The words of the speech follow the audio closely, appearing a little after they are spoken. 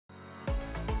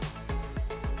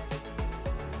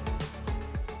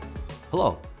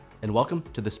Hello, and welcome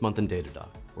to This Month in Datadog,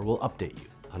 where we'll update you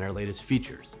on our latest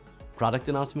features, product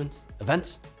announcements,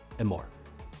 events, and more.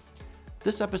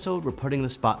 This episode, we're putting the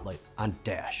spotlight on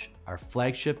Dash, our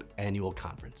flagship annual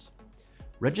conference.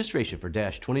 Registration for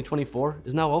Dash 2024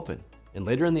 is now open, and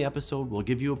later in the episode, we'll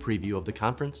give you a preview of the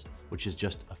conference, which is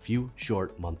just a few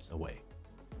short months away.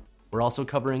 We're also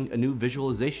covering a new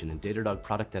visualization in Datadog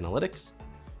Product Analytics,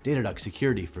 Datadog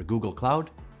Security for Google Cloud,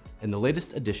 and the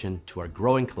latest addition to our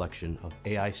growing collection of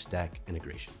AI stack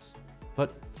integrations.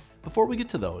 But before we get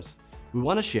to those, we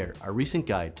want to share our recent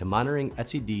guide to monitoring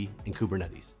etcd in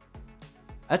Kubernetes.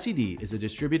 etcd is a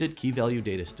distributed key-value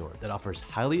data store that offers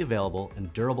highly available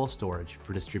and durable storage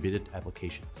for distributed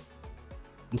applications.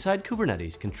 Inside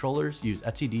Kubernetes, controllers use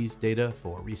etcd's data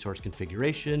for resource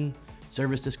configuration,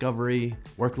 service discovery,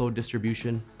 workload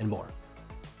distribution, and more.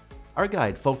 Our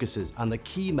guide focuses on the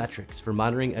key metrics for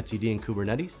monitoring etcd in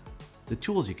Kubernetes, the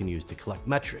tools you can use to collect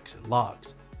metrics and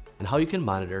logs, and how you can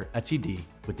monitor etcd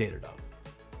with Datadog.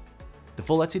 The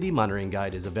full etcd monitoring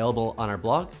guide is available on our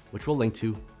blog, which we'll link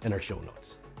to in our show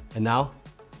notes. And now,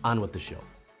 on with the show.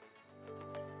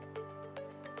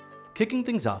 Kicking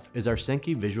things off is our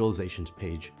Sankey visualizations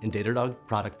page in Datadog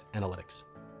Product Analytics.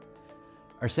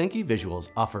 Our Sankey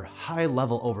visuals offer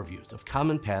high-level overviews of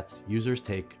common paths users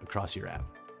take across your app.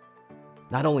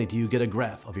 Not only do you get a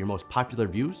graph of your most popular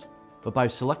views, but by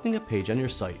selecting a page on your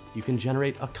site, you can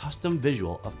generate a custom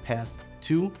visual of paths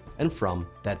to and from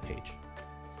that page.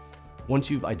 Once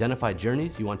you've identified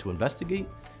journeys you want to investigate,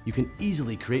 you can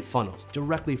easily create funnels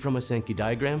directly from a Sankey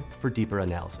diagram for deeper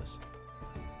analysis.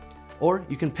 Or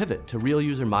you can pivot to real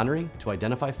user monitoring to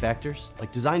identify factors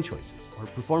like design choices or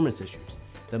performance issues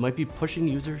that might be pushing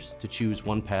users to choose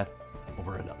one path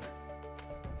over another.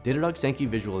 Datadog Sankey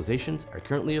visualizations are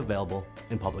currently available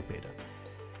in public beta.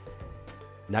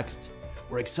 Next,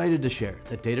 we're excited to share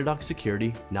that Datadog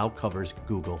Security now covers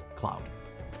Google Cloud.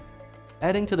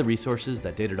 Adding to the resources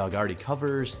that Datadog already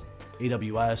covers,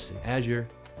 AWS and Azure,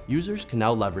 users can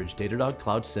now leverage Datadog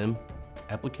Cloud SIEM,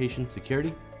 application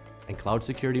security, and cloud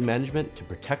security management to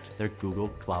protect their Google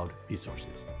Cloud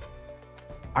resources.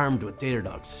 Armed with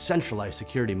Datadog's centralized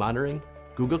security monitoring,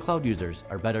 Google Cloud users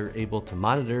are better able to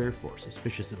monitor for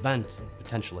suspicious events and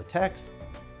potential attacks,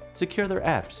 secure their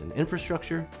apps and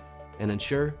infrastructure, and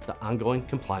ensure the ongoing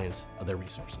compliance of their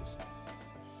resources.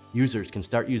 Users can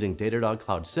start using Datadog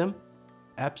Cloud SIEM,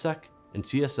 AppSec, and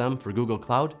CSM for Google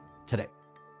Cloud today.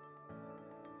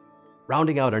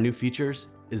 Rounding out our new features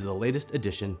is the latest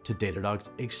addition to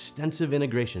Datadog's extensive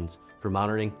integrations for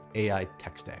monitoring AI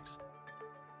tech stacks.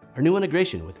 Our new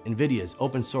integration with NVIDIA's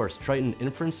open source Triton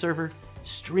inference server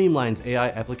streamlines AI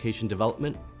application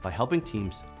development by helping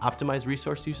teams optimize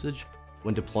resource usage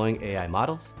when deploying AI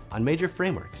models on major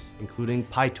frameworks, including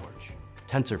PyTorch,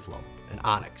 TensorFlow, and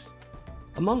Onyx.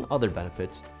 Among other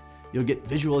benefits, you'll get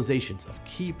visualizations of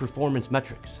key performance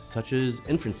metrics, such as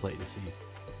inference latency,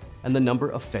 and the number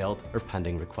of failed or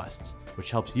pending requests,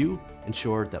 which helps you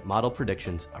ensure that model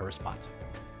predictions are responsive.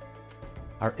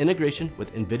 Our integration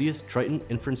with NVIDIA's Triton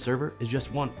Inference Server is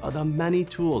just one of the many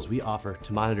tools we offer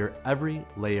to monitor every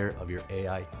layer of your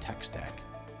AI tech stack.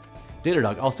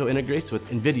 Datadog also integrates with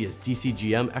NVIDIA's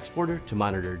DCGM exporter to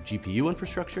monitor GPU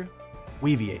infrastructure,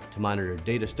 Weaviate to monitor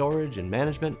data storage and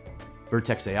management,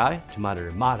 Vertex AI to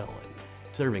monitor model and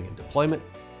serving and deployment,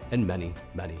 and many,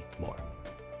 many more.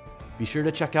 Be sure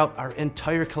to check out our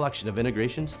entire collection of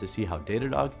integrations to see how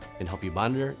Datadog can help you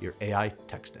monitor your AI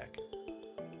tech stack.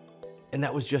 And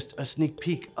that was just a sneak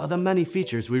peek of the many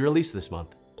features we released this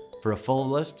month. For a full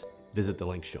list, visit the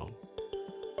link shown.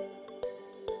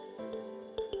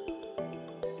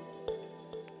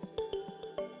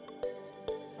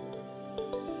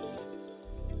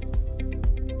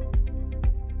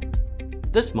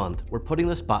 This month, we're putting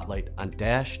the spotlight on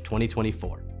Dash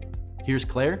 2024. Here's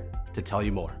Claire to tell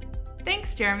you more.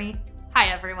 Thanks, Jeremy. Hi,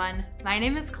 everyone. My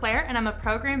name is Claire, and I'm a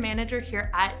program manager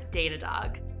here at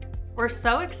Datadog. We're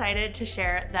so excited to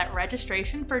share that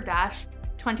registration for Dash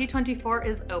 2024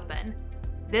 is open.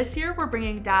 This year, we're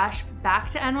bringing Dash back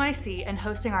to NYC and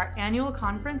hosting our annual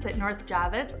conference at North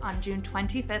Javits on June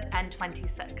 25th and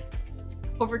 26th.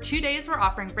 Over 2 days, we're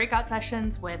offering breakout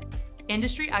sessions with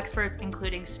industry experts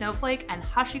including Snowflake and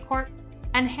HashiCorp,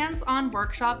 and hands-on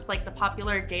workshops like the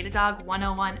popular Datadog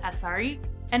 101 SRE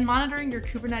and monitoring your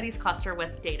Kubernetes cluster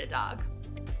with Datadog.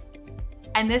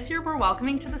 And this year we're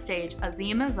welcoming to the stage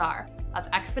Azim Azar of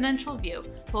Exponential View,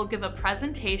 who will give a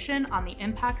presentation on the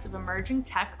impacts of emerging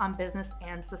tech on business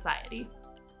and society.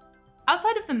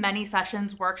 Outside of the many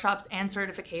sessions, workshops, and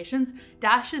certifications,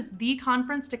 Dash is the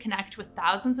conference to connect with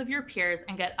thousands of your peers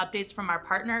and get updates from our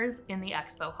partners in the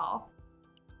expo hall.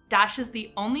 Dash is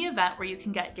the only event where you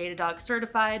can get Datadog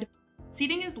certified.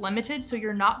 Seating is limited, so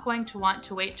you're not going to want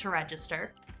to wait to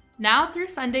register. Now through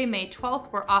Sunday, May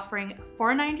 12th, we're offering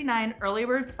 $4.99 early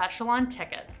bird special on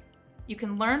tickets. You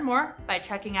can learn more by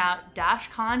checking out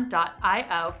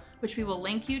dashcon.io, which we will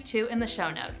link you to in the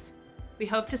show notes. We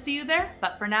hope to see you there,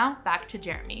 but for now, back to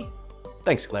Jeremy.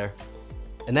 Thanks, Claire.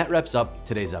 And that wraps up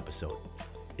today's episode.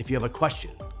 If you have a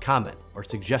question, comment, or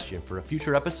suggestion for a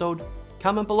future episode,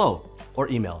 comment below or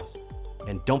email us.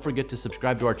 And don't forget to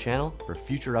subscribe to our channel for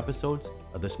future episodes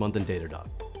of This Month in Datadog.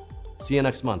 See you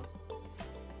next month.